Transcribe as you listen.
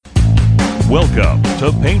Welcome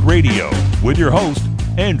to Paint Radio with your host,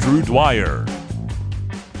 Andrew Dwyer.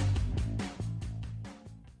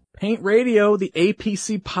 Paint Radio, the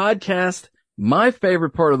APC podcast, my favorite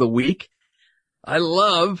part of the week. I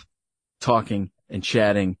love talking and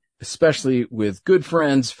chatting, especially with good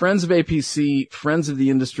friends, friends of APC, friends of the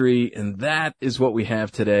industry, and that is what we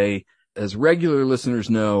have today. As regular listeners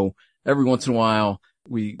know, every once in a while,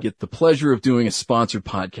 we get the pleasure of doing a sponsored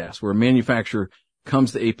podcast where a manufacturer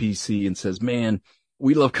comes to APC and says, man,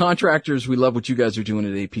 we love contractors. We love what you guys are doing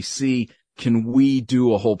at APC. Can we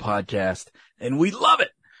do a whole podcast? And we love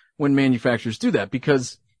it when manufacturers do that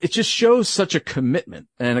because it just shows such a commitment.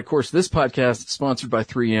 And of course, this podcast is sponsored by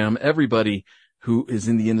 3M. Everybody who is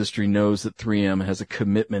in the industry knows that 3M has a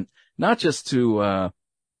commitment, not just to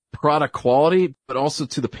product quality, but also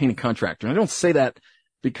to the painting contractor. And I don't say that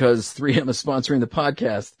because 3M is sponsoring the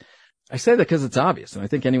podcast. I say that because it's obvious. And I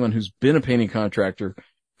think anyone who's been a painting contractor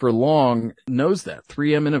for long knows that.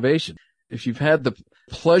 3M innovation. If you've had the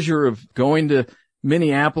pleasure of going to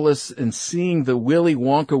Minneapolis and seeing the Willy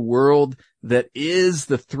Wonka world that is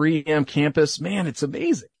the 3M campus, man, it's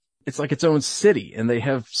amazing. It's like its own city. And they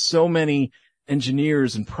have so many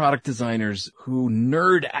engineers and product designers who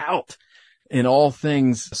nerd out in all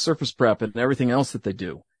things surface prep and everything else that they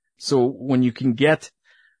do. So when you can get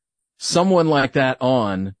someone like that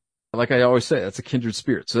on, like I always say, that's a kindred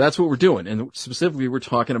spirit. So that's what we're doing. And specifically, we're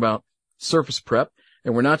talking about surface prep.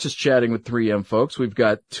 And we're not just chatting with 3M folks. We've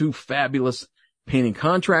got two fabulous painting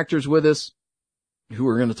contractors with us who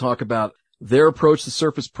are going to talk about their approach to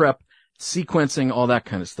surface prep, sequencing, all that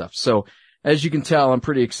kind of stuff. So as you can tell, I'm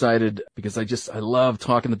pretty excited because I love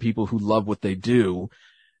talking to people who love what they do.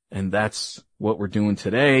 And that's what we're doing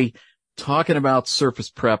today, talking about surface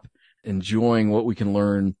prep, enjoying what we can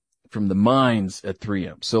learn from the minds at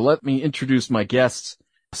 3M. So let me introduce my guests,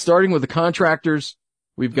 starting with the contractors.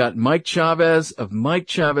 We've got Mike Chavez of Mike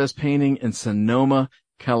Chavez Painting in Sonoma,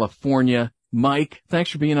 California. Mike,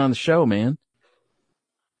 thanks for being on the show, man.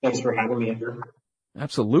 Thanks for having me, Andrew.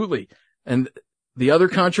 Absolutely. And the other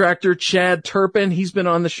contractor, Chad Turpin, he's been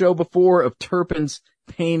on the show before, of Turpin's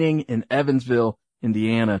Painting in Evansville,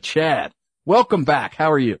 Indiana. Chad, welcome back.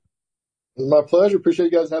 How are you? My pleasure.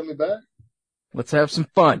 Appreciate you guys having me back. Let's have some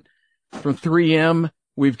fun. From 3M,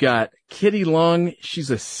 we've got Kitty Lung.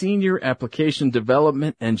 She's a senior application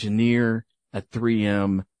development engineer at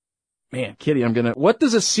 3M. Man, Kitty, what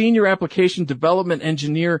does a senior application development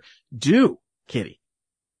engineer do, Kitty?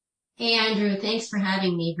 Hey, Andrew. Thanks for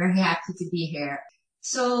having me. Very happy to be here.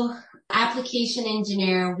 So, application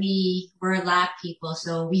engineer, we're lab people,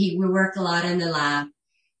 so we work a lot in the lab.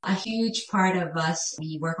 A huge part of us,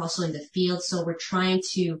 we work also in the field, so we're trying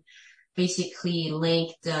to basically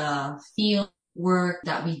link the field work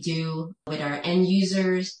that we do with our end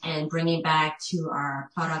users and bring it back to our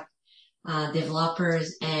product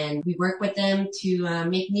developers, and we work with them to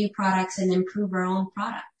make new products and improve our own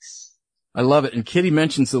products. I love it. And Kitty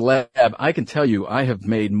mentions the lab. I can tell you, I have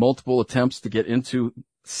made multiple attempts to get into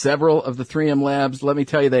several of the 3M labs. Let me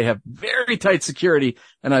tell you, they have very tight security,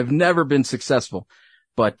 and I've never been successful.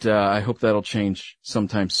 But I hope that'll change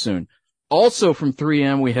sometime soon. Also from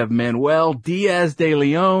 3M, we have Manuel Diaz de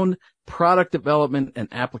Leon, product development and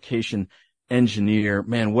application engineer.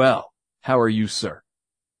 Manuel, how are you, sir?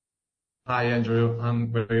 Hi, Andrew.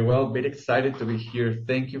 I'm very well. Very excited to be here.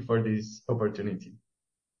 Thank you for this opportunity.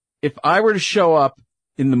 If I were to show up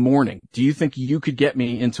in the morning, do you think you could get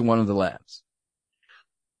me into one of the labs?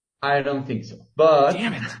 I don't think so, but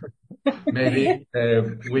damn it. Maybe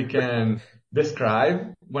we can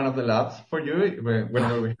describe one of the labs for you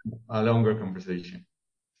whenever we have a longer conversation.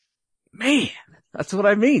 Man, that's what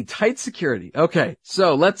I mean. Tight security. Okay.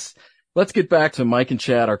 So let's get back to Mike and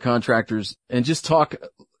Chad, our contractors, and just talk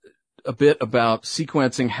a bit about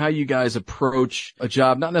sequencing, how you guys approach a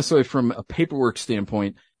job, not necessarily from a paperwork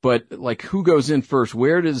standpoint, but like who goes in first?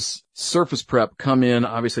 Where does surface prep come in?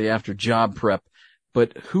 Obviously after job prep,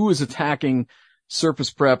 but who is attacking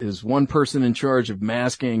surface prep? Is one person in charge of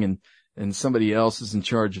masking and somebody else is in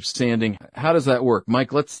charge of sanding? How does that work?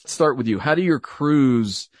 Mike, let's start with you. How do your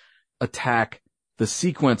crews attack the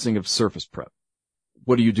sequencing of surface prep?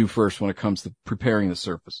 What do you do first when it comes to preparing the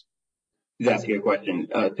surface? That's a good question.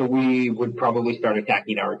 So we would probably start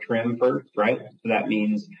attacking our trim first, right? So that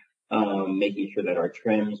means making sure that our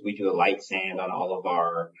trims, we do a light sand on all of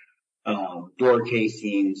our door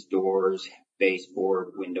casings, doors, baseboard,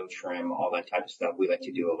 window trim, all that type of stuff. We like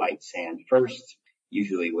to do a light sand first,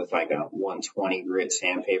 usually with like a 120 grit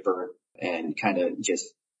sandpaper, and kind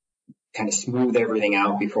of smooth everything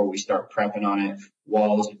out before we start prepping on it.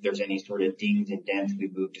 Walls, if there's any sort of dings and dents, we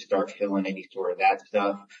move to start filling any sort of that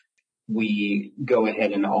stuff. We go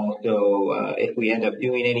ahead and also, if we end up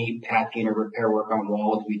doing any patching or repair work on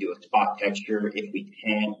walls, we do a spot texture if we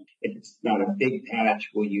can. If it's not a big patch,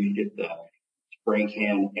 we'll use just the spray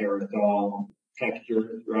can aerosol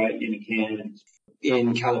texture, right, in a can.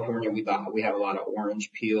 In California, we have a lot of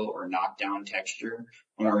orange peel or knockdown texture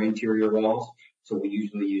on our interior walls. So we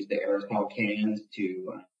usually use the aerosol cans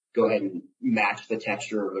to go ahead and match the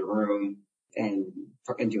texture of the room and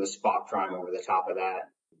do a spot prime over the top of that.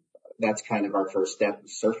 That's kind of our first step of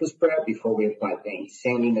surface prep before we apply paint,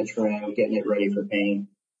 sanding the trim, getting it ready for paint.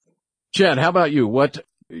 Chad, how about you?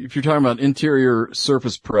 If you're talking about interior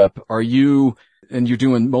surface prep, you're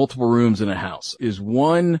doing multiple rooms in a house, is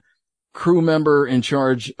one crew member in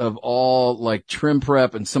charge of all like trim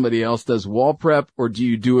prep and somebody else does wall prep, or do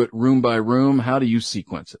you do it room by room? How do you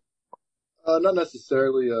sequence it? Not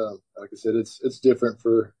necessarily. Like I said, it's different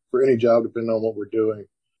for any job depending on what we're doing.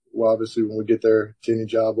 Well, obviously, when we get there to any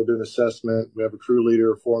job, we'll do an assessment. We have a crew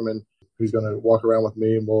leader or foreman who's going to walk around with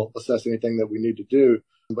me, and we'll assess anything that we need to do.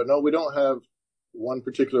 But no, we don't have one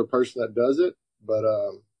particular person that does it. But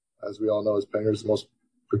as we all know, as painters, the most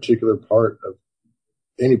particular part of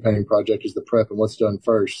any painting project is the prep and what's done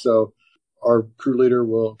first. So our crew leader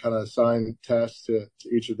will kind of assign tasks to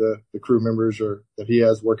each of the crew members or that he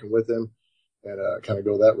has working with him and kind of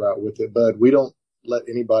go that route with it. But we don't let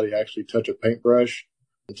anybody actually touch a paintbrush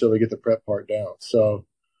until they get the prep part down. So,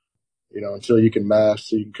 until you can mask,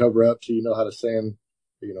 so you can cover up, till you know how to sand,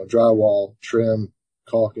 drywall, trim,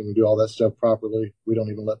 caulking, and do all that stuff properly. We don't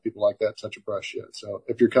even let people like that touch a brush yet. So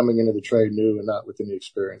if you're coming into the trade new and not with any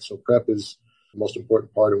experience, so prep is the most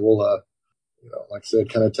important part. And we'll, like I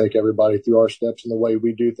said, kind of take everybody through our steps in the way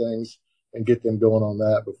we do things and get them going on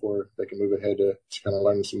that before they can move ahead to kind of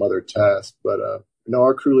learn some other tasks. But,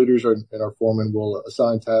 our crew leaders and our foremen will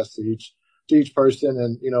assign tasks to each person.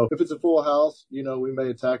 And, if it's a full house, we may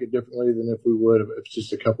attack it differently than if we would if it's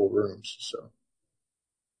just a couple rooms. So.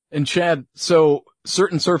 And Chad, so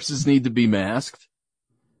certain surfaces need to be masked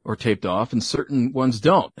or taped off and certain ones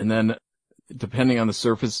don't. And then depending on the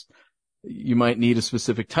surface, you might need a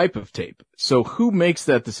specific type of tape. So who makes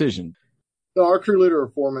that decision? No, our crew leader or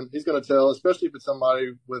foreman, he's going to tell, especially if it's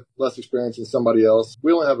somebody with less experience than somebody else.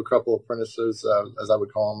 We only have a couple of apprentices, as I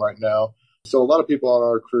would call them right now. So a lot of people on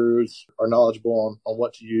our crews are knowledgeable on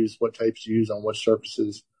what to use, what tapes to use on what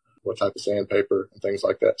surfaces, what type of sandpaper and things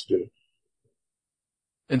like that to do.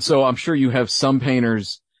 And so I'm sure you have some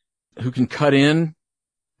painters who can cut in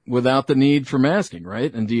without the need for masking,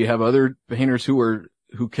 right? And do you have other painters who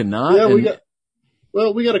cannot? Yeah,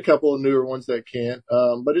 we got a couple of newer ones that can't.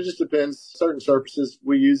 But it just depends. Certain surfaces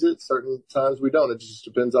we use it, certain times we don't. It just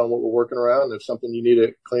depends on what we're working around. If something you need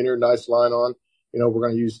a cleaner, nice line on, we're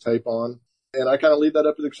going to use tape on. And I kind of leave that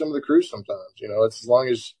up to some of the crews sometimes. It's as long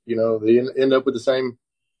as, they end up with the same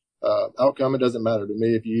outcome, it doesn't matter to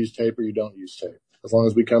me if you use tape or you don't use tape. As long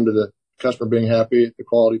as we come to the customer being happy, the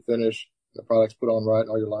quality finish, the product's put on right, and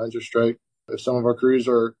all your lines are straight. If some of our crews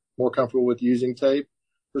are more comfortable with using tape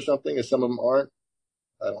for something, and some of them aren't,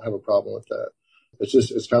 I don't have a problem with that.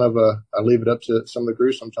 It's kind of I leave it up to some of the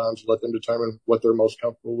crews sometimes to let them determine what they're most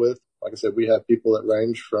comfortable with. Like I said, we have people that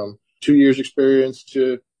range from 2 years experience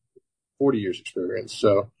to 40 years experience.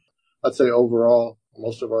 So I'd say overall,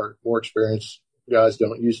 most of our more experienced guys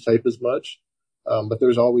don't use tape as much. But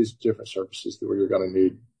there's always different surfaces where you're going to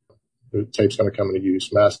need. The tape's going to come into use,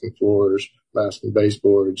 masking floors, masking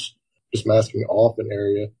baseboards, just masking off an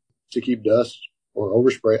area to keep dust or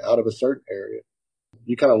overspray out of a certain area.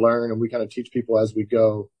 You kind of learn, and we kind of teach people as we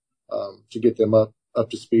go, to get them up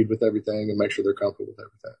to speed with everything and make sure they're comfortable with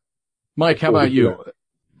everything. Mike, how about you?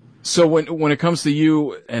 So when it comes to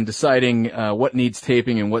you and deciding what needs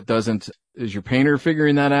taping and what doesn't, is your painter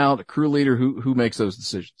figuring that out? A crew leader, who makes those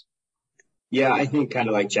decisions? Yeah, I think kind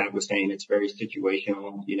of like Chad was saying, it's very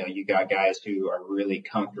situational. You got guys who are really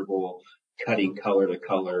comfortable cutting color to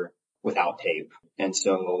color without tape. And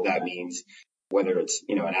so that means whether it's,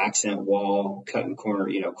 an accent wall, cutting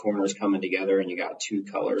corners coming together and you got two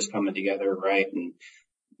colors coming together, right? And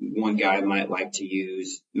one guy might like to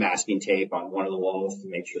use masking tape on one of the walls to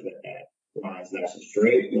make sure that line's nice and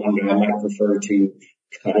straight. One guy might prefer to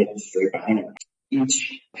cut it straight behind it.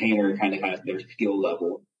 Each painter kind of has their skill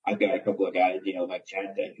level. I've got a couple of guys, like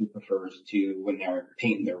Chad said, who prefers to, when they're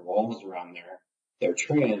painting their walls around their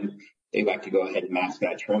trim, they like to go ahead and mask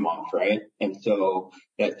that trim off, right? And so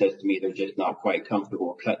that says to me they're just not quite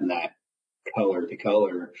comfortable cutting that color to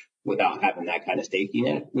color without having that kind of safety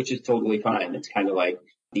net, which is totally fine. It's kind of like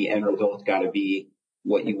the end result's got to be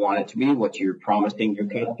what you want it to be, what you're promising your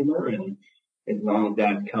customer. And as long as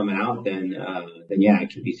that's coming out, then yeah, it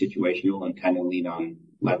can be situational and kind of lean on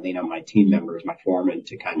lean on my team members, my foreman,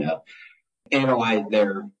 to kind of analyze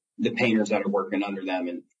the painters that are working under them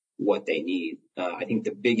and what they need. I think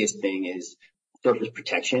the biggest thing is surface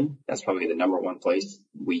protection. That's probably the number one place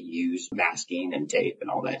we use masking and tape and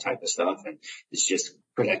all that type of stuff. And it's just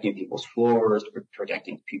protecting people's floors,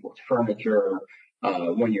 protecting people's furniture.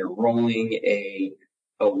 When you're rolling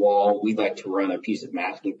a wall, we like to run a piece of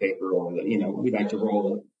masking paper over we like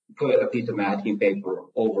to put a piece of masking paper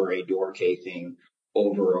over a door casing,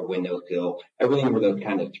 over a windowsill. Everything where those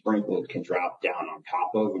kind of sprinkles can drop down on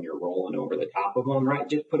top of when you're rolling over the top of them, right?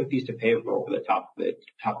 Just put a piece of paper over the top of it.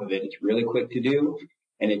 It's really quick to do,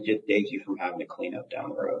 and it just saves you from having to clean up down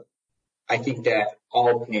the road. I think that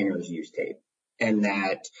all painters use tape, and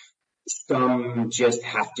that some just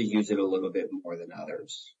have to use it a little bit more than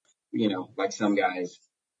others. Like some guys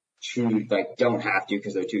don't have to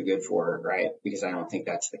because they're too good for it, right? Because I don't think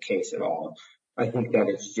that's the case at all. I think that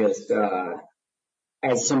it's just,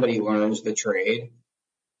 as somebody learns the trade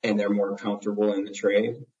and they're more comfortable in the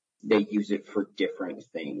trade, they use it for different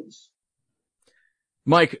things.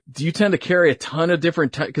 Mike, do you tend to carry a ton of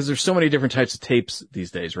different types? Because there's so many different types of tapes these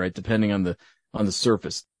days, right? Depending on the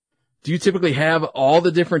surface. Do you typically have all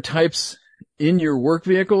the different types in your work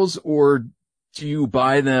vehicles, or do you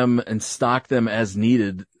buy them and stock them as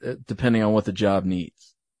needed, depending on what the job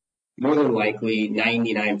needs? More than likely,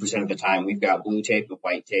 99% of the time, we've got blue tape and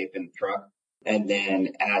white tape in the truck. And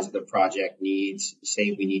then as the project needs,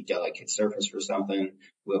 say we need delicate surface for something,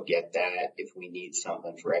 we'll get that. If we need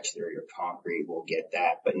something for exterior concrete, we'll get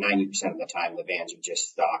that. But 90% of the time, the vans are just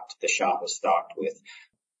stocked. The shop is stocked with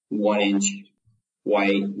 1 inch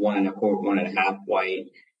white, 1 1/4, 1.5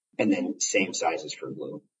 white, and then same sizes for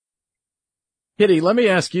blue. Kitty, let me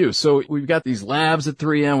ask you. So we've got these labs at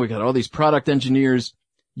 3M. We've got all these product engineers.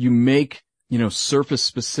 You make, surface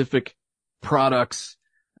specific products,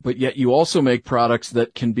 but yet you also make products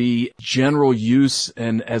that can be general use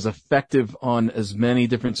and as effective on as many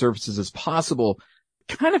different surfaces as possible.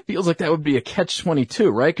 It kind of feels like that would be a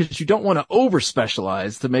catch-22, right? Because you don't want to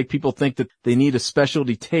over-specialize to make people think that they need a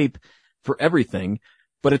specialty tape for everything.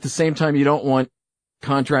 But at the same time, you don't want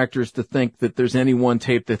contractors to think that there's any one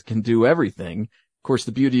tape that can do everything. Of course,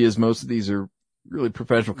 the beauty is most of these are really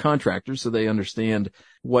professional contractors, so they understand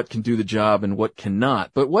what can do the job and what cannot.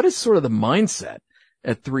 But what is sort of the mindset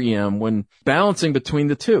at 3M when balancing between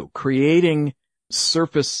the two, creating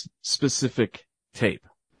surface-specific tape?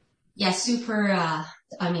 Yeah,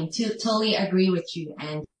 totally agree with you.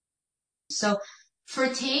 And so for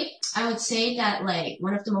tape, I would say that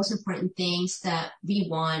one of the most important things that we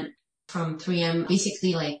want from 3M,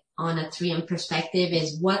 basically on a 3M perspective,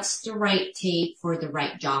 is what's the right tape for the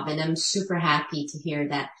right job. And I'm super happy to hear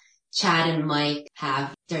that Chad and Mike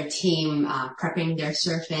have their team prepping their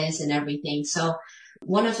surface and everything. So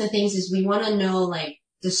one of the things is we want to know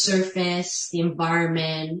the surface, the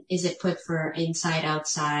environment, is it put for inside,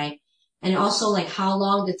 outside, and also how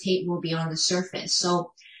long the tape will be on the surface.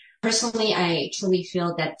 So personally, I truly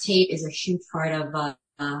feel that tape is a huge part of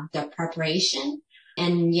the preparation.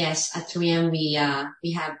 And yes, at 3M,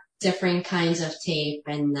 we have different kinds of tape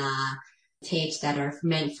and tapes that are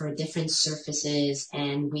meant for different surfaces,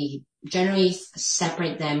 and we generally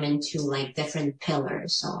separate them into different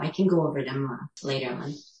pillars. So I can go over them later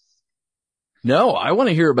on. No, I want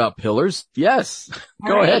to hear about pillars. Yes.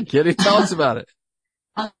 Go ahead, Kitty. Tell us about it.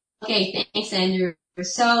 Okay. Thanks, Andrew.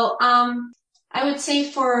 So, I would say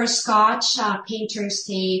for Scotch, painter's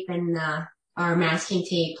tape and, our masking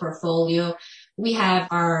tape portfolio, we have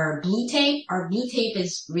our blue tape. Our blue tape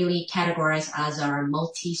is really categorized as our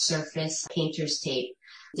multi-surface painter's tape.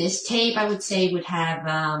 This tape, I would say, would have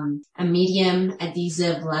a medium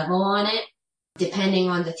adhesive level on it. Depending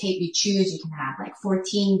on the tape you choose, you can have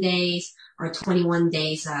 14 days or 21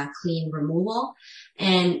 days clean removal,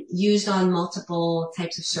 and used on multiple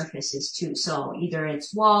types of surfaces too. So either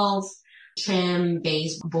it's walls, trim,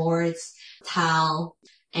 baseboards, tile,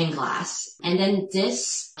 and glass. And then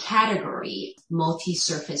this category,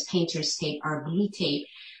 multi-surface painter's tape, our blue tape,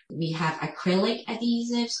 we have acrylic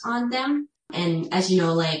adhesives on them. And as you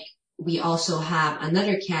know, we also have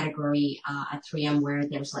another category at 3M where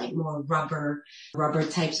there's more rubber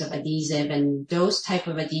types of adhesive, and those type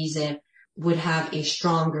of adhesive would have a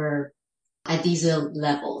stronger adhesive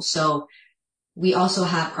level. So we also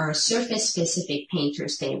have our surface-specific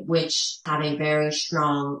painter's tape, which have a very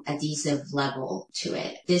strong adhesive level to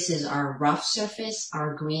it. This is our rough surface,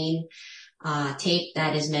 our green tape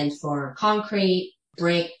that is meant for concrete,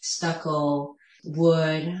 brick, stucco,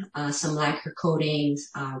 wood, some lacquer coatings,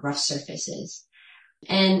 rough surfaces.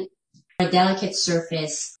 And our delicate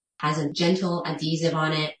surface has a gentle adhesive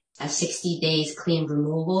on it, a 60 days clean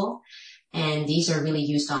removal. And these are really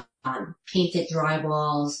used on painted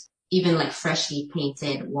drywalls, even like freshly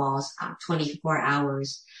painted walls, 24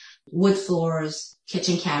 hours, wood floors,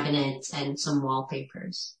 kitchen cabinets, and some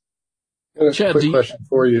wallpapers. Chad, quick question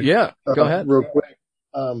for you. Yeah, go ahead. Real quick.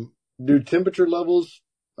 Do temperature levels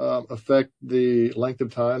affect the length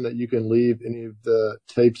of time that you can leave any of the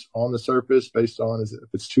tapes on the surface based on if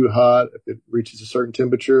it's too hot, if it reaches a certain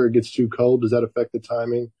temperature, it gets too cold? Does that affect the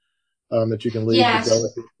timing that you can leave? Yes.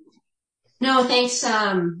 No, thanks.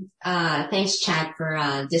 Thanks, Chad,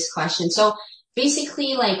 for this question. So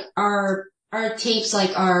basically, like our tapes,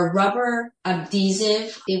 like our rubber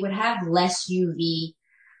adhesive, they would have less UV,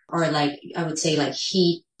 or like I would say like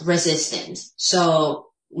heat resistance. So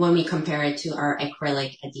when we compare it to our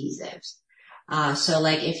acrylic adhesives. So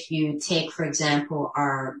like if you take, for example,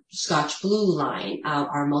 our Scotch Blue line,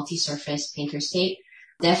 our multi-surface painter's tape,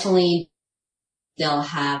 definitely they'll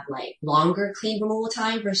have like longer clean removal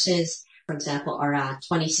time versus, for example, our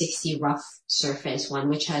 2060 rough surface one,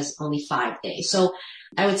 which has only 5 days. So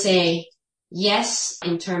I would say yes,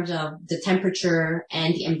 in terms of the temperature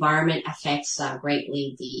and the environment affects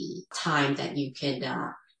greatly the time that you could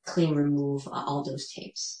clean remove all those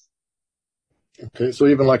tapes. Okay, so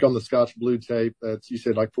even like on the Scotch Blue tape, you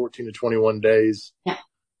said like 14 to 21 days. Yeah.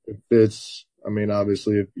 If it's, I mean,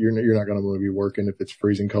 obviously, if you're not going to want to be working if it's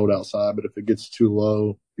freezing cold outside, but if it gets too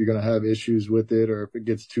low, you're going to have issues with it. Or if it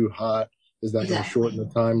gets too hot, is that going to shorten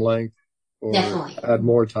the time length, or Definitely add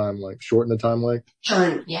more time length? Shorten the time length.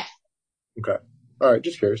 Shorten, yeah. Okay. All right.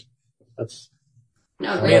 Just curious.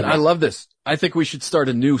 Man, I love this. I think we should start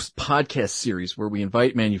a new podcast series where we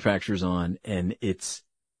invite manufacturers on, and it's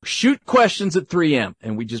shoot questions at 3M,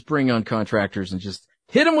 and we just bring on contractors and just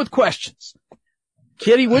hit them with questions.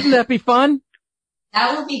 Kitty, wouldn't that be fun?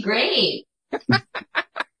 That would be great.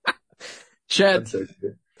 Chad,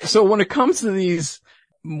 so when it comes to these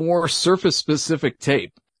more surface specific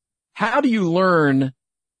tape, how do you learn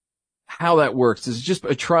how that works? Is it just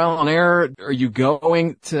a trial and error? Are you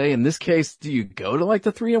going to, in this case, do you go to like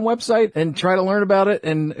the 3M website and try to learn about it?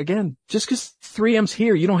 And again, just because 3M's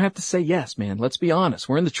here, you don't have to say yes, man. Let's be honest.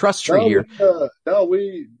 We're in the trust tree here.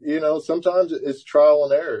 Sometimes it's trial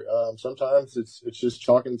and error. Sometimes it's just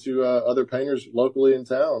talking to other painters locally in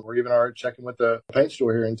town, or even checking with the paint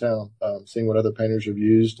store here in town, seeing what other painters have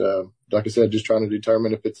used. Like I said, just trying to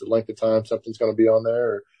determine if it's the length of time something's going to be on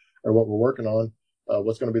there, or what we're working on.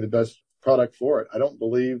 What's going to be the best product for it. I don't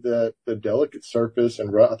believe that the delicate surface and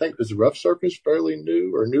I think is rough surface fairly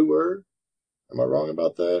new or newer. Am I wrong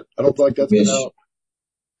about that? I don't feel like that's been out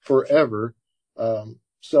forever.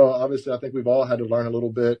 So obviously I think we've all had to learn a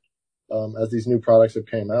little bit, as these new products have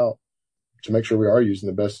came out to make sure we are using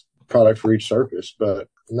the best product for each surface. But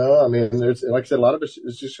no, I mean, there's, like I said, a lot of it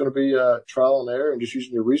is just going to be, trial and error and just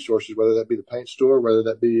using your resources, whether that be the paint store, whether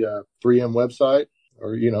that be a 3M website,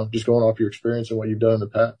 or, just going off your experience and what you've done in the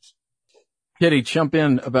past. Kitty, jump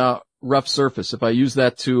in about rough surface. If I use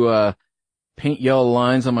that to paint yellow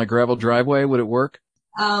lines on my gravel driveway, would it work?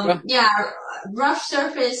 Yeah, rough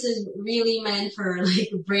surface is really meant for like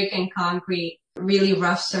brick and concrete, really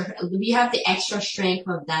rough surface. We have the extra strength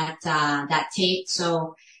of that tape.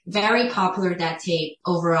 So very popular, that tape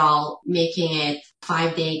overall, making it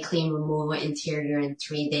 5-day clean removal interior and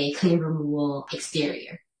 3-day clean removal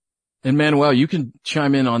exterior. And Manuel, you can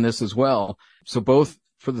chime in on this as well. So both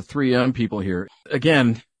for the 3M people here,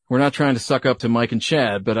 again, we're not trying to suck up to Mike and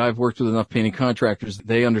Chad, but I've worked with enough painting contractors.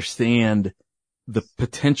 They understand the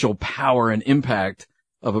potential power and impact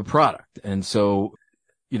of a product. And so,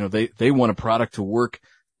 they want a product to work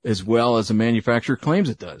as well as a manufacturer claims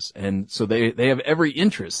it does. And so they have every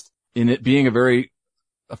interest in it being a very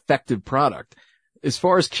effective product. As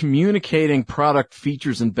far as communicating product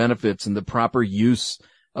features and benefits and the proper use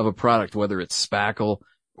of a product, whether it's spackle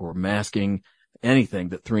or masking, anything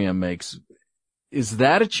that 3M makes, is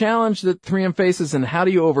that a challenge that 3M faces, and how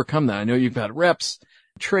do you overcome that? I know you've got reps,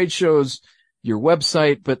 trade shows, your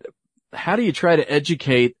website, but how do you try to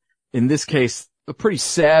educate, in this case, a pretty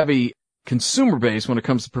savvy consumer base when it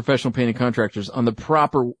comes to professional painting contractors on the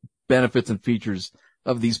proper benefits and features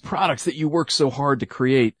of these products that you work so hard to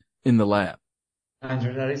create in the lab?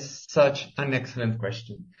 Andrew, that is such an excellent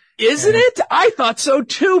question. Isn't it? I thought so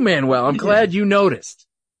too, Manuel. I'm glad you noticed.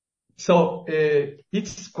 So,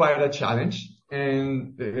 it's quite a challenge.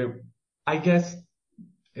 And I guess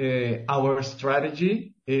our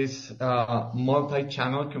strategy is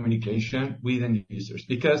multi-channel communication with end users,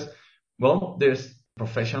 because, well, there's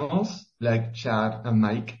professionals like Chad and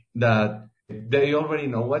Mike that they already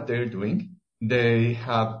know what they're doing. They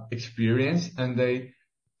have experience and they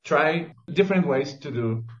try different ways to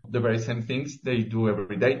do the very same things they do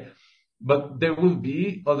every day. But there will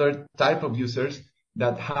be other type of users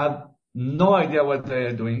that have no idea what they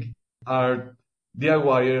are doing, are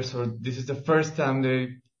DIYers, or this is the first time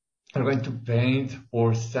they are going to paint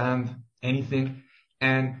or sand anything.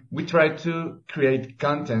 And we try to create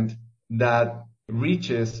content that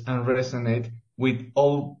reaches and resonate with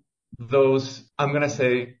all those, I'm going to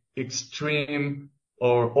say, extreme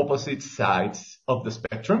or opposite sides of the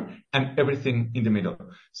spectrum and everything in the middle.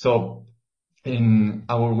 So in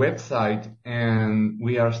our website, and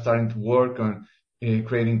we are starting to work on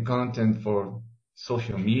creating content for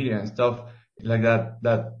social media and stuff like that,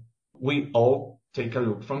 that we all take a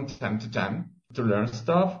look from time to time to learn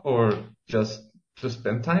stuff or just to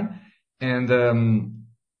spend time. And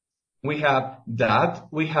we have that.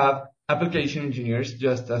 We have application engineers,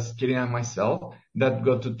 just as Kitty and myself, that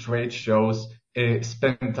go to trade shows,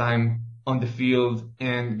 spend time on the field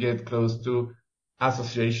and get close to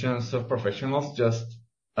associations of professionals, just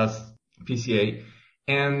as PCA.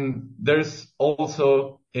 And there's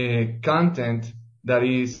also content that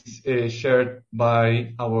is shared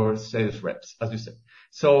by our sales reps, as you said.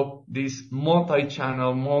 So this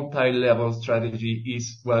multi-channel, multi-level strategy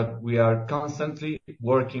is what we are constantly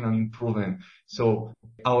working on improving. So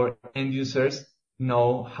our end users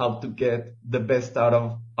know how to get the best out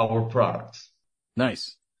of our products.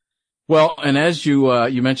 Nice. Well, and as you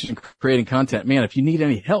mentioned creating content, man, if you need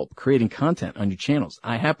any help creating content on your channels,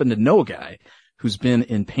 I happen to know a guy who's been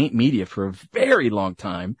in paint media for a very long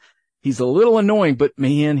time. He's a little annoying, but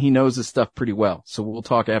man, he knows his stuff pretty well. So we'll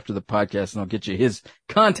talk after the podcast and I'll get you his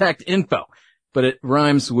contact info, but it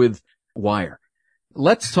rhymes with wire.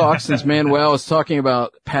 Let's talk, since Manuel is talking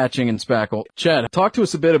about patching and spackle. Chad, talk to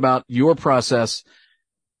us a bit about your process.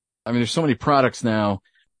 I mean, there's so many products now,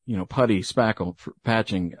 you know, putty, spackle, for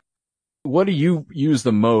patching. What do you use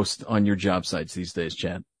the most on your job sites these days,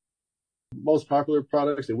 Chad? Most popular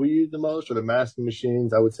products that we use the most are the masking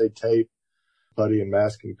machines. I would say tape, putty, and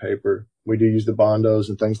masking paper. We do use the Bondos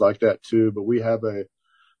and things like that too, but we have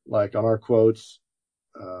like on our quotes,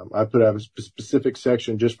 I have a specific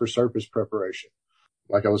section just for surface preparation.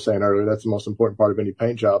 Like I was saying earlier, that's the most important part of any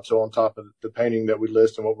paint job. So on top of the painting that we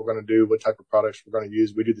list and what we're going to do, what type of products we're going to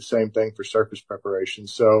use, we do the same thing for surface preparation.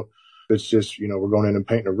 So it's just, you know, we're going in and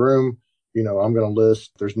painting a room. You know, I'm going to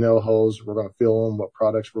list, there's nail holes, we're going to fill them, what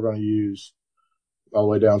products we're going to use, all the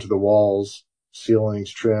way down to the walls,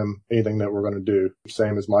 ceilings, trim, anything that we're going to do.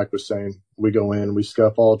 Same as Mike was saying, we go in, we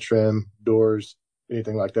scuff all trim, doors,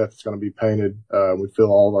 anything like that that's going to be painted. We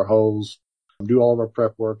fill all of our holes, do all of our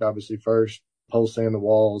prep work, obviously first, pole sand the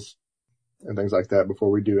walls and things like that before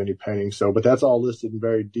we do any painting. So, but that's all listed in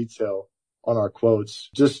very detail on our quotes,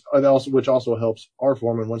 which also helps our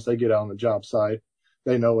foreman once they get out on the job site.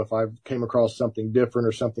 They know if I came across something different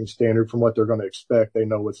or something standard from what they're going to expect, they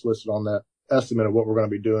know what's listed on that estimate of what we're going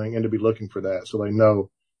to be doing and to be looking for that. So they know,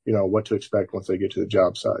 you know, what to expect once they get to the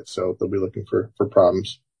job site. So they'll be looking for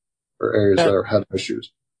problems or areas that are having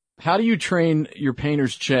issues. How do you train your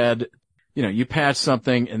painters, Chad? You know, you patch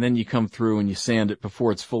something and then you come through and you sand it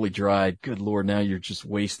before it's fully dried. Good Lord, now you're just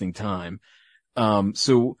wasting time.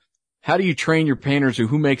 So how do you train your painters, or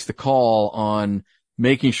who makes the call on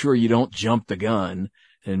making sure you don't jump the gun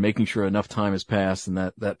and making sure enough time has passed and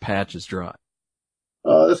that patch is dry?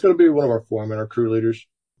 That's going to be one of our foremen or crew leaders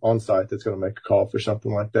on site that's going to make a call for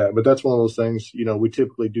something like that. But that's one of those things, you know, we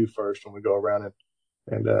typically do first when we go around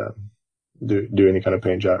and do any kind of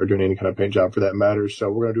paint job, or doing any kind of paint job for that matter. So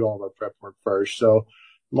we're going to do all of our prep work first. So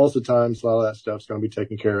most of the times, a lot of that stuff's going to be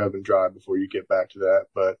taken care of and dry before you get back to that.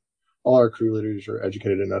 But all our crew leaders are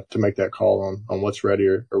educated enough to make that call on what's ready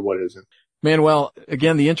or what isn't. Manuel,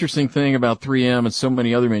 again, the interesting thing about 3M and so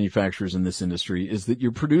many other manufacturers in this industry is that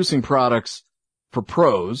you're producing products for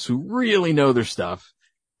pros who really know their stuff,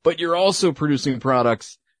 but you're also producing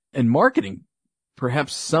products and marketing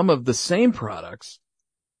perhaps some of the same products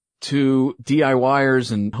to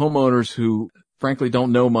DIYers and homeowners who frankly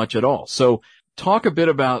don't know much at all. So talk a bit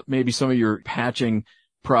about maybe some of your patching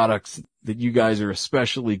products that you guys are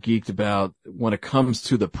especially geeked about when it comes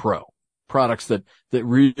to the pro. Products that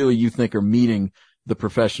really you think are meeting the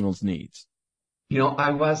professional's needs. You know,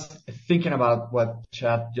 I was thinking about what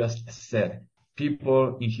Chad just said.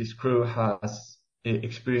 People in his crew has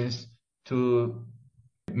experience to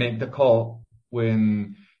make the call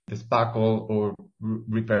when the spackle or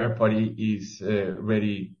repair putty is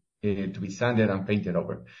ready to be sanded and painted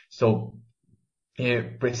over. So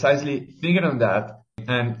precisely thinking on that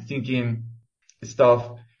and thinking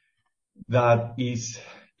stuff that is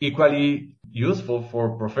equally useful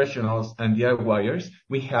for professionals and DIYers,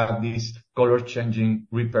 we have this color changing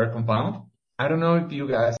repair compound. I don't know if you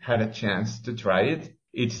guys had a chance to try it.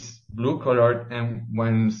 It's blue colored, and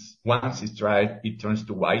once it's dried, it turns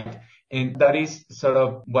to white. And that is sort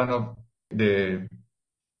of one of the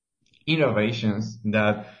innovations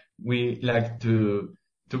that we like to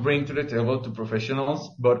bring to the table to professionals,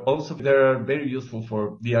 but also they're very useful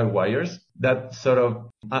for DIYers. That sort of,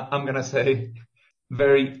 I'm going to say,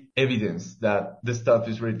 very evidence that the stuff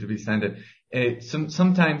is ready to be sanded.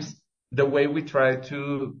 Sometimes the way we try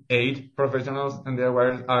to aid professionals and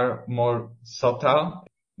DIYers are more subtle.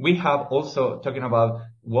 We have also, talking about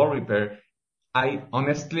wall repair, I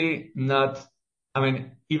honestly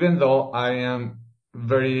even though I am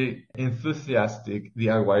very enthusiastic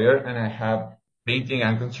DIYer and I have painting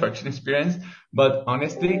and construction experience, but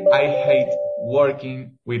honestly, I hate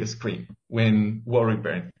working with a screen when wall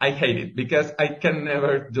repairing. I hate it because I can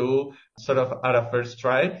never do sort of at a first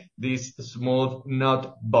try this smooth,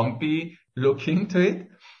 not bumpy looking to it.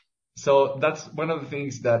 So that's one of the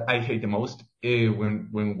things that I hate the most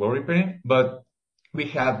when wall repairing. But we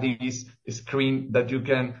have this screen that you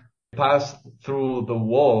can pass through the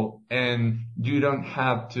wall and you don't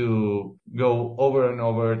have to go over and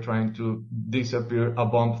over trying to disappear a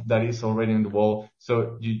bump that is already in the wall.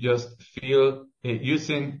 So you just feel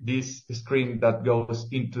using this screen that goes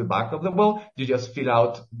into the back of the wall, you just fill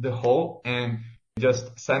out the hole and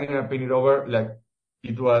just sanding and paint it over like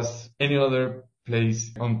it was any other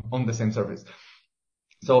place on the same surface.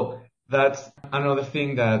 So that's another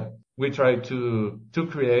thing that we try to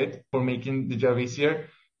create for making the job easier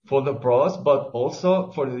for the pros, but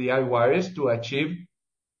also for the DIYers to achieve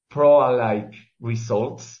pro-alike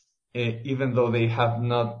results, even though they have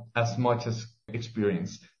not as much as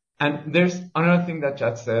experience. And there's another thing that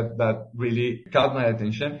Chad said that really caught my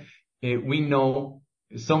attention. We know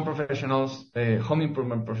some professionals, home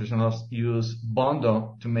improvement professionals, use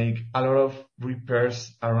Bondo to make a lot of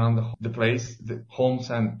repairs around the place, the homes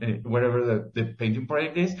and wherever the painting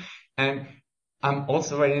project is. And I'm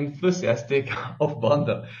also very enthusiastic of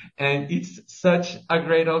Bondo. And it's such a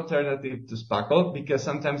great alternative to spackle because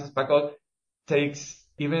sometimes spackle takes,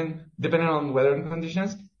 even depending on weather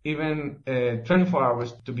conditions, even 24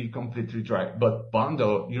 hours to be completely dry. But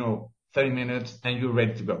Bondo, 30 minutes and you're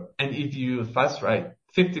ready to go. And if you fast dry,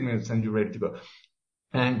 50 minutes and you're ready to go.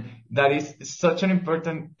 And that is such an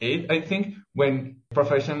important aid, I think, when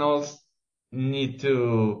professionals need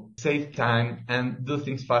to save time and do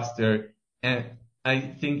things faster. And I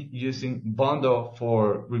think using Bondo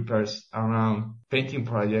for repairs around painting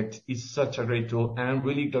projects is such a great tool. And I'm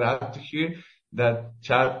really glad to hear that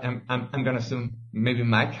Chad, I'm going to assume maybe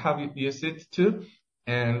Mike have used it too.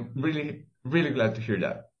 And really, really glad to hear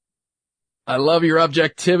that. I love your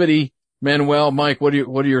objectivity, Manuel. Mike, what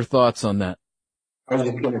are your thoughts on that? I was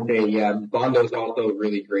just going to say, yeah, Bondo is also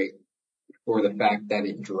really great for the fact that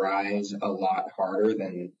it dries a lot harder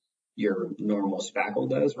than your normal spackle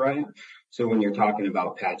does, right? So when you're talking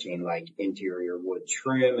about patching like interior wood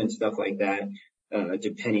trim and stuff like that,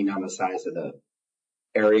 depending on the size of the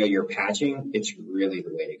area you're patching, it's really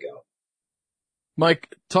the way to go.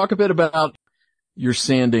 Mike, talk a bit about your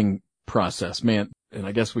sanding process, man. And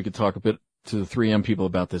I guess we could talk a bit to the 3M people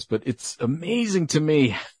about this, but it's amazing to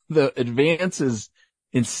me the advances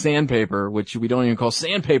in sandpaper, which we don't even call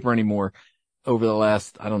sandpaper anymore, over the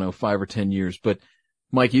last, 5 or 10 years. But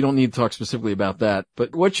Mike, you don't need to talk specifically about that,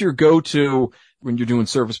 but what's your go-to when you're doing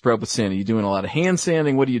surface prep with sanding? Are you doing a lot of hand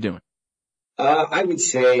sanding? What are you doing? I would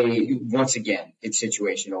say, once again, it's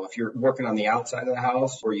situational. If you're working on the outside of the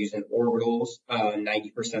house, we're using orbitals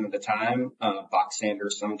 90% of the time, box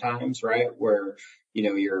sanders sometimes, right? Where,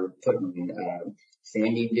 you're putting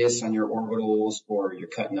sanding discs on your orbitals, or you're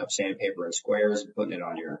cutting up sandpaper in squares and putting it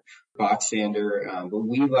on your box sander. But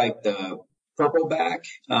we like the purple back.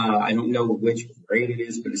 I don't know which grade it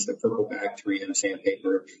is, but it's the purple back 3M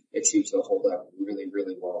sandpaper. It seems to hold up really,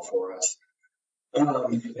 really well for us.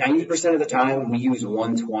 90% of the time we use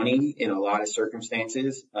 120 in a lot of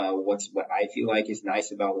circumstances. What I feel like is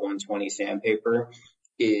nice about 120 sandpaper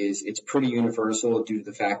is it's pretty universal due to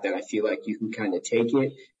the fact that I feel like you can kind of take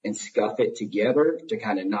it and scuff it together to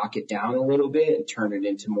kind of knock it down a little bit and turn it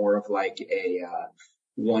into more of like a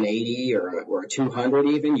 180 or a 200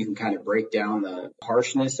 even. You can kind of break down the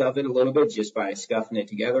harshness of it a little bit just by scuffing it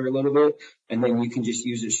together a little bit. And then you can just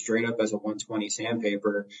use it straight up as a 120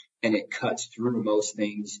 sandpaper, and it cuts through most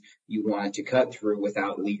things you want it to cut through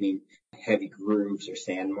without leaving heavy grooves or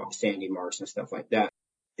sanding marks and stuff like that.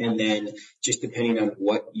 And then just depending on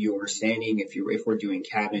what you're sanding, if we're doing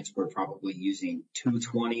cabinets, we're probably using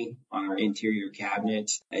 220 on our interior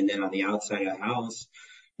cabinets. And then on the outside of the house,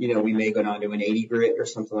 we may go down to an 80 grit or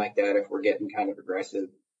something like that if we're getting kind of aggressive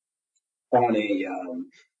on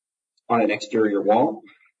an exterior wall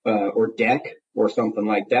or deck. or something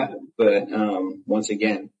like that. But, once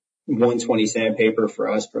again, 120 sandpaper for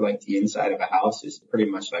us for like the inside of a house is pretty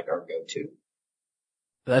much like our go-to.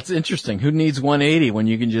 That's interesting. Who needs 180 when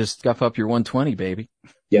you can just scuff up your 120, baby?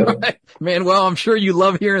 Yep. Right? Man, well, I'm sure you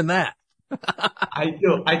love hearing that. I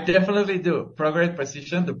do. I definitely do. ProGrade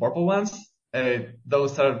Precision, the purple ones,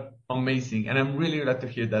 those are amazing. And I'm really glad to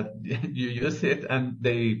hear that you use it and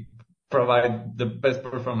they provide the best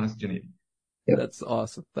performance you need. Yep. That's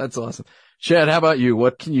awesome. That's awesome. Chad, how about you?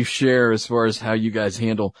 What can you share as far as how you guys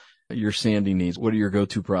handle your sanding needs? What are your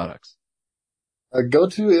go-to products?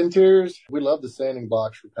 Go-to interiors. We love the sanding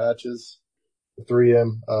box for patches. The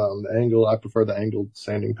 3M, the angle. I prefer the angled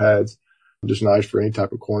sanding pads. Just nice for any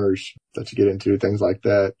type of corners that you get into, things like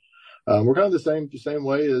that. We're kind of the same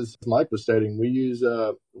way as Mike was stating. We use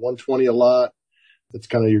 120 a lot. That's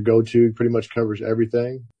kind of your go-to. Pretty much covers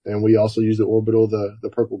everything. And we also use the Orbital, the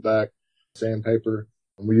purple back sandpaper.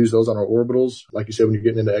 And we use those on our orbitals. Like you said, when you're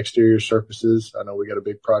getting into exterior surfaces, I know we got a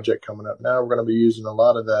big project coming up now. We're going to be using a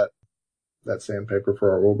lot of that sandpaper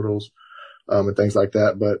for our orbitals, and things like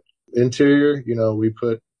that. But interior,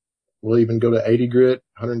 we'll even go to 80 grit,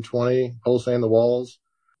 120, pole sand the walls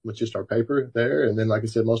with just our paper there. And then, like I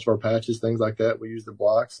said, most of our patches, things like that, we use the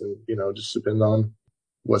blocks and, just depend on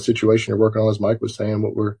what situation you're working on, as Mike was saying,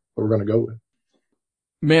 what we're going to go with.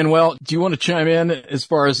 Manuel, do you want to chime in as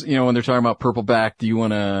far as, when they're talking about purple back, do you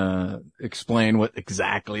want to explain what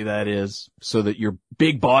exactly that is so that your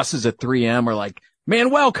big bosses at 3M are like,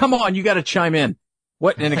 Manuel, come on, you got to chime in.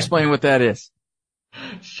 And explain what that is.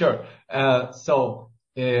 Sure. ProGrade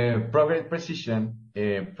Precision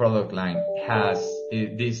product line has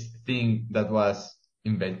this thing that was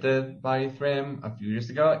invented by 3M a few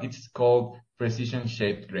years ago. It's called Precision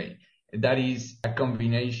Shaped Grain. That is a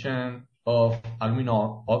combination of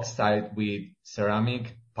aluminum oxide with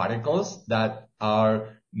ceramic particles that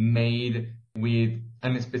are made with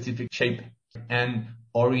a specific shape and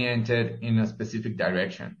oriented in a specific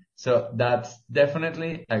direction. So that's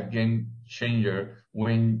definitely a game changer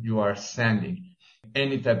when you are sanding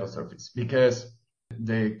any type of surface, because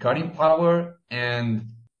the cutting power and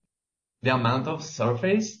the amount of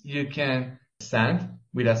surface you can sand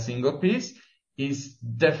with a single piece is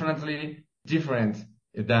definitely different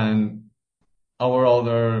than our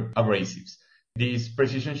other abrasives. These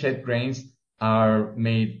precision shaped grains are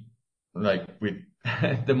made like with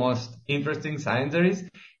the most interesting science there is,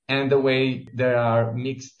 and the way they are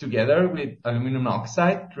mixed together with aluminum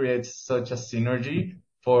oxide creates such a synergy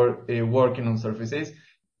for working on surfaces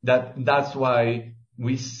that's why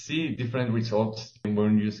we see different results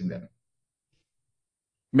when using them.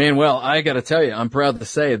 Manuel, I got to tell you, I'm proud to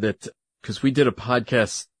say that because we did a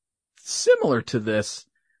podcast similar to this,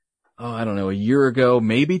 I don't know, a year ago,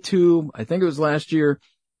 maybe two. I think it was last year.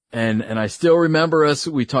 And I still remember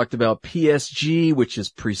we talked about PSG, which is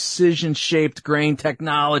precision shaped grain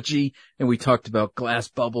technology. And we talked about glass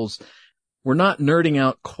bubbles. We're not nerding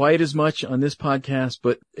out quite as much on this podcast,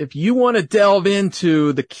 but if you want to delve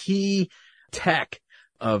into the key tech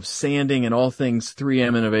of sanding and all things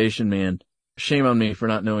 3M innovation, man, shame on me for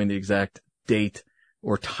not knowing the exact date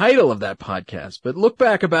or title of that podcast, but look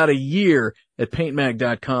back about a year at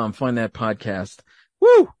paintmag.com, find that podcast.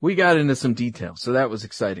 Woo! We got into some detail, so that was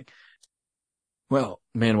exciting. Well,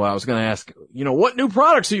 Manuel, I was going to ask, what new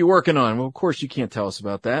products are you working on? Well, of course you can't tell us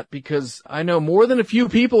about that because I know more than a few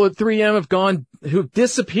people at 3M who've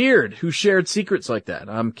disappeared, who shared secrets like that.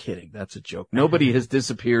 I'm kidding. That's a joke. Nobody has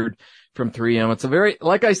disappeared from 3M. It's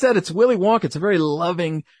like I said, it's Willy Wonka. It's a very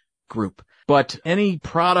loving group, but any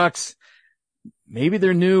products, maybe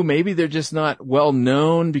they're new, maybe they're just not well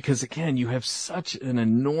known because again, you have such an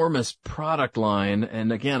enormous product line.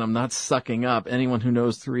 And again, I'm not sucking up. Anyone who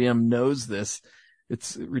knows 3M knows this.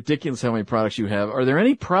 It's ridiculous how many products you have. Are there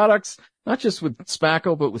any products, not just with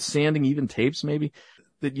spackle, but with sanding, even tapes maybe,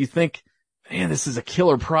 that you think, man, this is a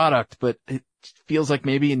killer product, but it feels like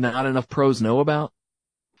maybe not enough pros know about?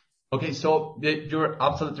 Okay. So you're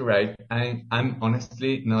absolutely right. I'm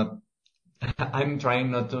honestly I'm trying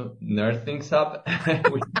not to nerd things up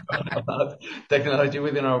about technology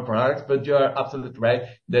within our products, but you are absolutely right.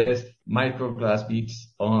 There's microglass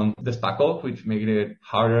beads on the spackle, which make it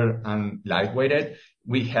harder and lightweighted.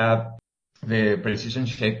 We have the precision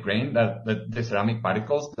shaped grain, the ceramic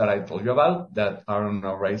particles that I told you about that are on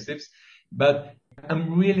our abrasives. But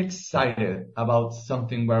I'm really excited about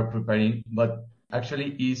something we're preparing, but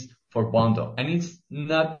actually is for Bondo. And it's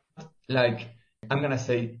not like, I'm going to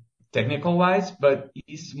say, technical wise, but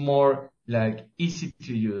it's more like easy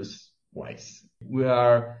to use wise. We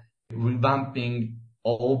are revamping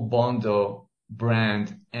all Bondo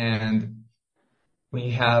brand and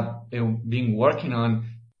we have been working on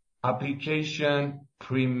application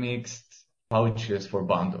pre-mixed pouches for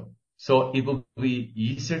Bondo. So it will be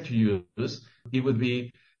easier to use. It would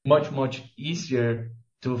be much, much easier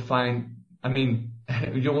to find. I mean,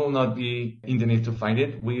 you will not be in the need to find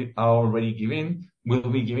it. We'll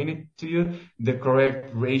be giving it to you, the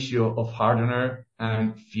correct ratio of hardener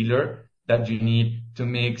and filler that you need to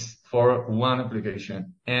mix for one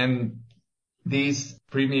application. And these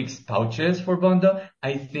pre-mixed pouches for Bondo,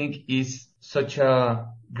 I think is such a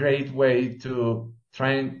great way to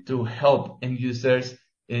trying to help end users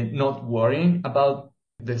in not worrying about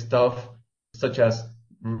the stuff such as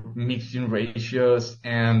mixing ratios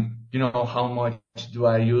and, how much do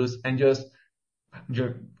I use, and just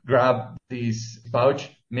grab this pouch,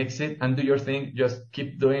 mix it, and do your thing. Just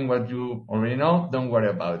keep doing what you already know. Don't worry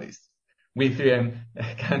about this. We 3M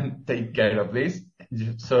can take care of this.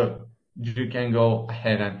 So you can go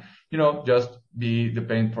ahead and, just be the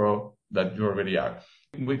paint pro that you already are.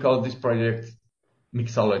 We call this project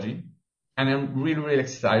Mixology. And I'm really, really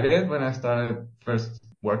excited when I started first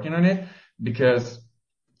working on it, because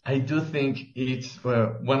I do think it's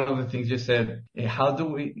one of the things you said. How do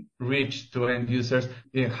we reach to end users?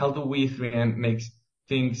 How do we 3M make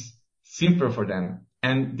things simpler for them?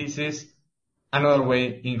 And this is another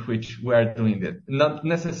way in which we are doing it. Not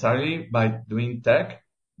necessarily by doing tech,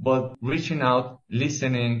 but reaching out,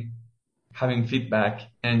 listening, having feedback,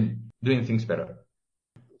 and doing things better.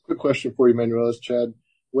 Quick question for you, Manuel. It's Chad.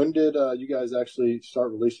 When did you guys actually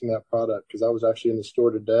start releasing that product? Because I was actually in the store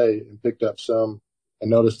today and picked up some and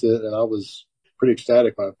noticed it, and I was pretty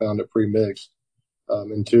ecstatic when I found it pre-mixed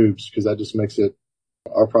in tubes, because that just makes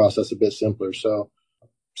our process a bit simpler. So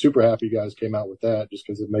super happy you guys came out with that, just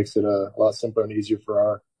because it makes it a lot simpler and easier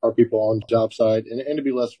for our people on the job site, and to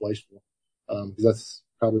be less wasteful. Because that's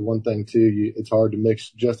probably one thing too. It's hard to mix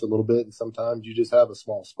just a little bit, and sometimes you just have a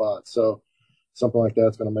small spot. So something like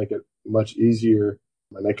that's going to make it much easier.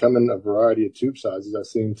 And they come in a variety of tube sizes I've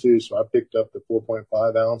seen too. So I picked up the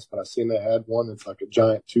 4.5 ounce, but I seen they had one that's like a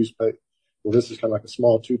giant toothpaste. Well, this is kind of like a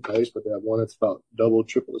small toothpaste, but they have one that's about double,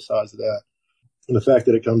 triple the size of that. And the fact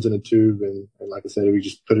that it comes in a tube, and like I said, we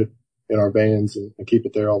just put it in our vans and keep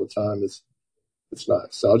it there all the time, it's nice.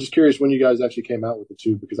 So I was just curious when you guys actually came out with the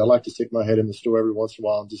tube, because I like to stick my head in the store every once in a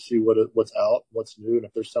while and just see what's out, what's new, and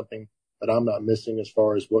if there's something that I'm not missing as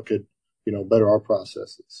far as what could, better our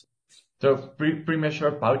processes. So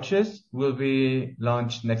pre-measured pouches will be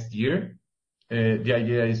launched next year. The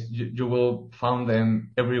idea is you will find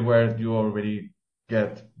them everywhere you already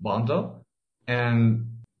get Bondo.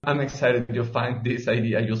 And I'm excited you'll find this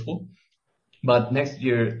idea useful. But next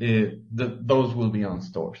year, those will be on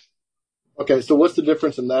stores. Okay, so what's the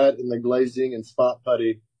difference in that and the glazing and spot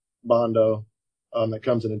putty Bondo that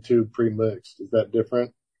comes in a tube pre-mixed? Is that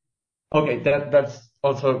different? Okay, that's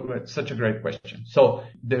also such a great question. So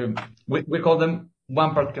we call them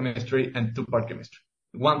 1-part chemistry and 2-part chemistry.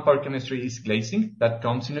 1-part chemistry is glazing that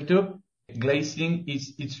comes in a tube. Glazing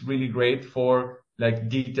it's really great for like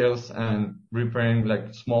details and repairing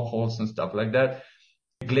like small holes and stuff like that.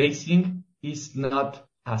 Glazing is not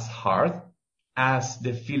as hard as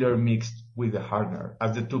the filler mixed with the hardener,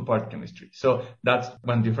 as the 2-part chemistry. So that's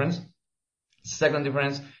one difference. Second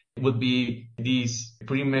difference would be these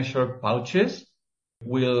pre-measured pouches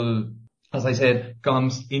will, as I said,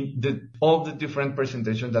 comes in all the different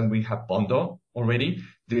presentations that we have Bondo already,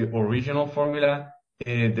 the original formula,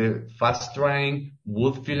 the fast drying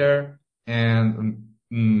wood filler, and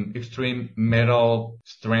extreme metal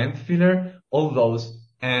strength filler, all those,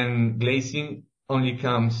 and glazing only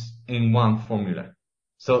comes in one formula.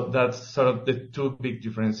 So that's sort of the two big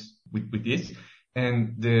difference with this.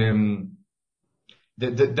 And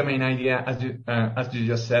the main idea, as you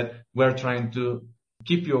just said, we're trying to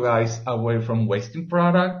keep you guys away from wasting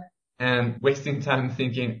product and wasting time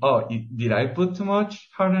thinking, did I put too much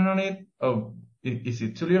hardener on it? Oh, is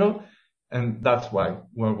it too little? And that's why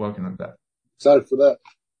we're working on that. Excited for that.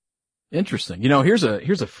 Interesting. Here's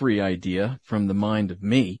a free idea from the mind of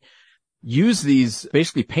me. Use these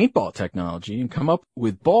basically paintball technology and come up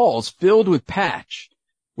with balls filled with patch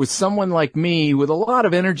with someone like me with a lot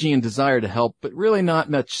of energy and desire to help, but really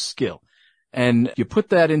not much skill. And you put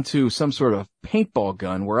that into some sort of paintball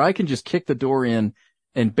gun where I can just kick the door in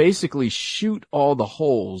and basically shoot all the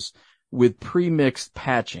holes with pre-mixed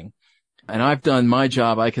patching. And I've done my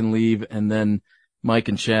job. I can leave, and then Mike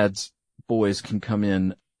and Chad's boys can come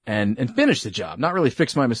in and finish the job. Not really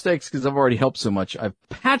fix my mistakes because I've already helped so much. I've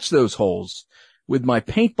patched those holes with my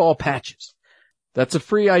paintball patches. That's a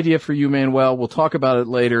free idea for you, Manuel. We'll talk about it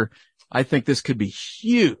later. I think this could be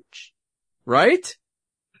huge, right?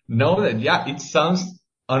 No, yeah, it sounds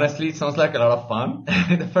Honestly, it sounds like a lot of fun.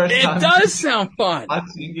 The first It time does sound fun. I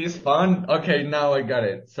think it's fun. Okay, now I got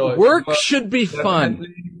it. So Work should be fun.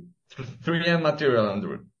 definitely 3M material,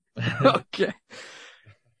 Andrew. Okay.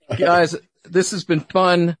 Guys, this has been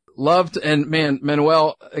fun. Loved. And man,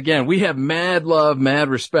 Manuel, again, we have mad love, mad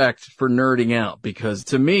respect for nerding out, because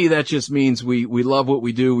to me, that just means we love what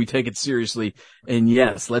we do. We take it seriously. And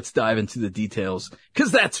yes, let's dive into the details,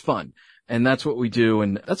 because that's fun. And that's what we do.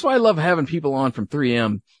 And that's why I love having people on from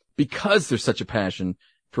 3M, because there's such a passion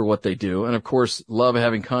for what they do. And of course, love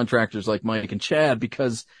having contractors like Mike and Chad,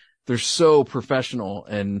 because they're so professional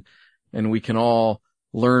and we can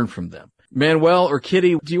learn from them. Manuel or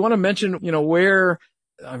Kitty, do you want to mention, where,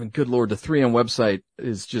 I mean, good Lord, the 3M website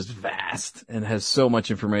is just vast and has so much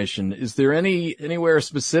information. Is there anywhere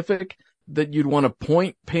specific that you'd want to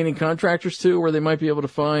point painting contractors to where they might be able to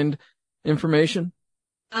find information?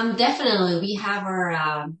 Definitely. We have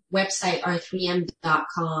our website,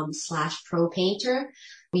 r3m.com/propainter.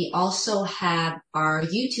 We also have our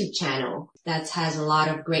YouTube channel that has a lot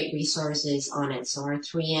of great resources on it. So our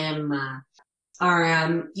 3M,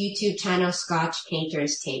 our YouTube channel, Scotch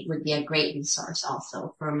Painters Tape, would be a great resource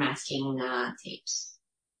also for masking tapes.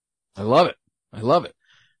 I love it. I love it.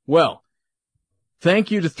 Well,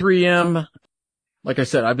 thank you to 3M. Like I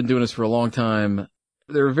said, I've been doing this for a long time.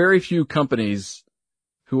 There are very few companies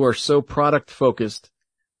who are so product focused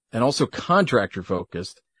and also contractor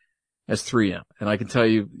focused as 3M. And I can tell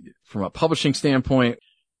you from a publishing standpoint,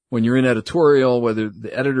 when you're in editorial, whether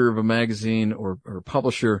the editor of a magazine or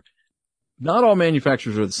publisher, not all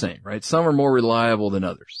manufacturers are the same, right? Some are more reliable than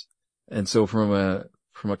others. And so from a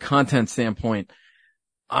content standpoint,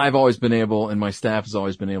 I've always been able, and my staff has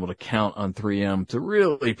always been able to count on 3M to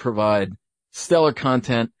really provide stellar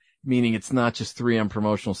content, meaning it's not just 3M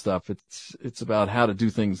promotional stuff. It's about how to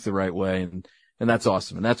do things the right way. And that's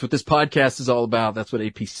awesome. And that's what this podcast is all about. That's what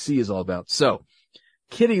APC is all about. So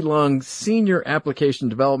Kitty Lung, Senior Application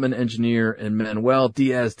Development Engineer, and Manuel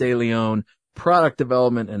Diaz de Leon, Product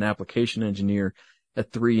Development and Application Engineer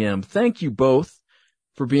at 3M. Thank you both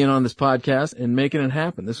for being on this podcast and making it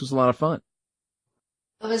happen. This was a lot of fun.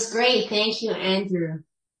 It was great. Thank you, Andrew.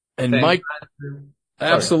 And Thanks, Mike, Andrew.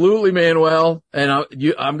 absolutely, Manuel. And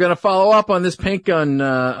I'm going to follow up on this paint gun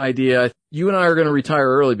idea. You and I are going to retire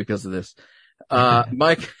early because of this.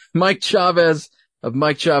 Mike Chavez of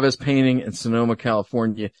Mike Chavez Painting in Sonoma,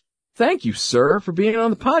 California. Thank you, sir, for being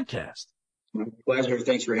on the podcast. My pleasure.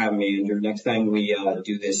 Thanks for having me, Andrew. Next time we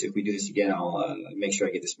do this, if we do this again, I'll make sure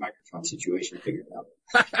I get this microphone situation figured out.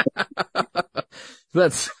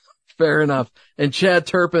 That's fair enough. And Chad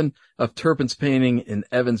Turpin of Turpin's Painting in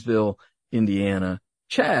Evansville, Indiana.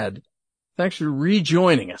 Chad, thanks for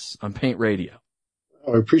rejoining us on Paint Radio.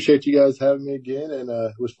 I appreciate you guys having me again, and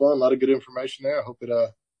it was fun. A lot of good information there. I hope it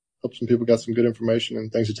hope some people got some good information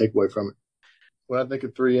and things to take away from it. When I think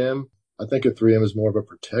of 3M, I think of 3M as more of a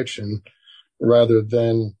protection rather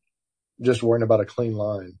than just worrying about a clean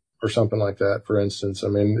line or something like that. For instance, I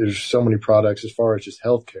mean, there's so many products as far as just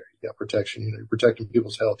healthcare. You got protection. You're protecting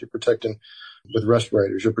people's health. You're protecting with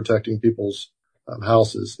respirators. You're protecting people's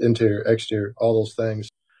houses, interior, exterior, all those things.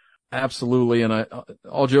 Absolutely. And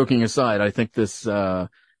all joking aside, I think this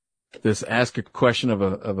ask a question of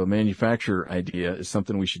a manufacturer idea is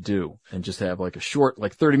something we should do, and just have like a short,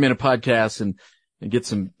 30-minute podcast and get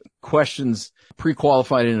some questions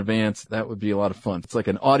pre-qualified in advance. That would be a lot of fun. It's like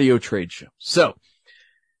an audio trade show. So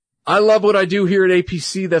I love what I do here at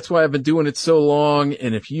APC. That's why I've been doing it so long.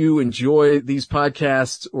 And if you enjoy these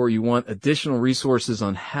podcasts or you want additional resources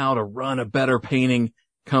on how to run a better painting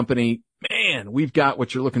company, man, we've got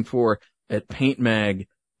what you're looking for at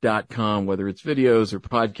paintmag.com, whether it's videos or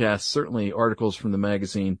podcasts, certainly articles from the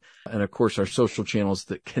magazine, and of course our social channels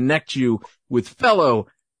that connect you with fellow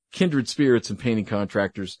kindred spirits and painting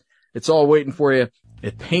contractors. It's all waiting for you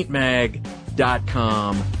at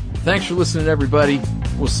paintmag.com. Thanks for listening, everybody.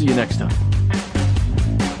 We'll see you next time.